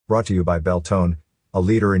brought to you by Beltone, a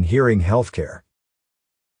leader in hearing healthcare.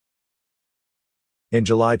 In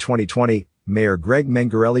July 2020, Mayor Greg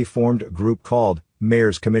Mengarelli formed a group called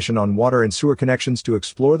Mayor's Commission on Water and Sewer Connections to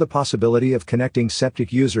explore the possibility of connecting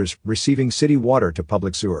septic users receiving city water to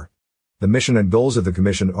public sewer. The mission and goals of the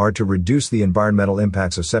commission are to reduce the environmental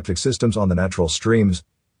impacts of septic systems on the natural streams,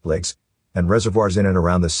 lakes, and reservoirs in and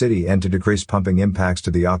around the city, and to decrease pumping impacts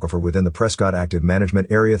to the aquifer within the Prescott Active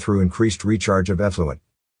Management Area through increased recharge of effluent.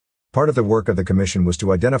 Part of the work of the commission was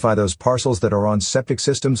to identify those parcels that are on septic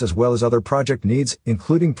systems as well as other project needs,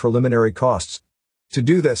 including preliminary costs. To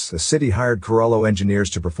do this, the city hired Corallo engineers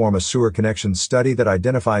to perform a sewer connection study that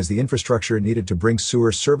identifies the infrastructure needed to bring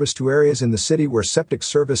sewer service to areas in the city where septic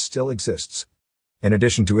service still exists. In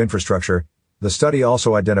addition to infrastructure, the study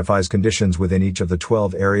also identifies conditions within each of the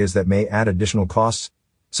 12 areas that may add additional costs,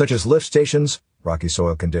 such as lift stations, rocky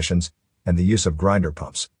soil conditions, and the use of grinder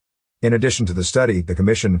pumps. In addition to the study, the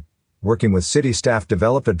commission, working with city staff,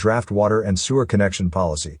 developed a draft water and sewer connection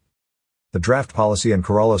policy. The draft policy and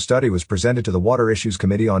Corallo study was presented to the Water Issues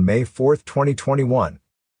Committee on May 4, 2021.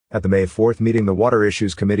 At the May 4 meeting, the Water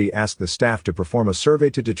Issues Committee asked the staff to perform a survey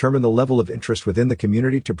to determine the level of interest within the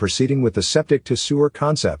community to proceeding with the septic to sewer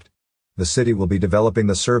concept. The city will be developing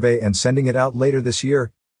the survey and sending it out later this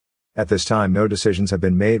year. At this time, no decisions have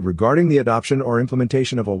been made regarding the adoption or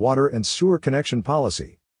implementation of a water and sewer connection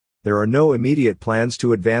policy. There are no immediate plans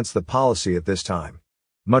to advance the policy at this time.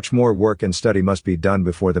 Much more work and study must be done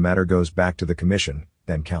before the matter goes back to the Commission,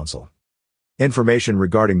 then Council. Information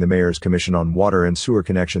regarding the Mayor's Commission on Water and Sewer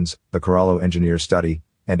Connections, the Corallo Engineers Study,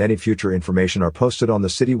 and any future information are posted on the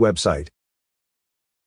city website.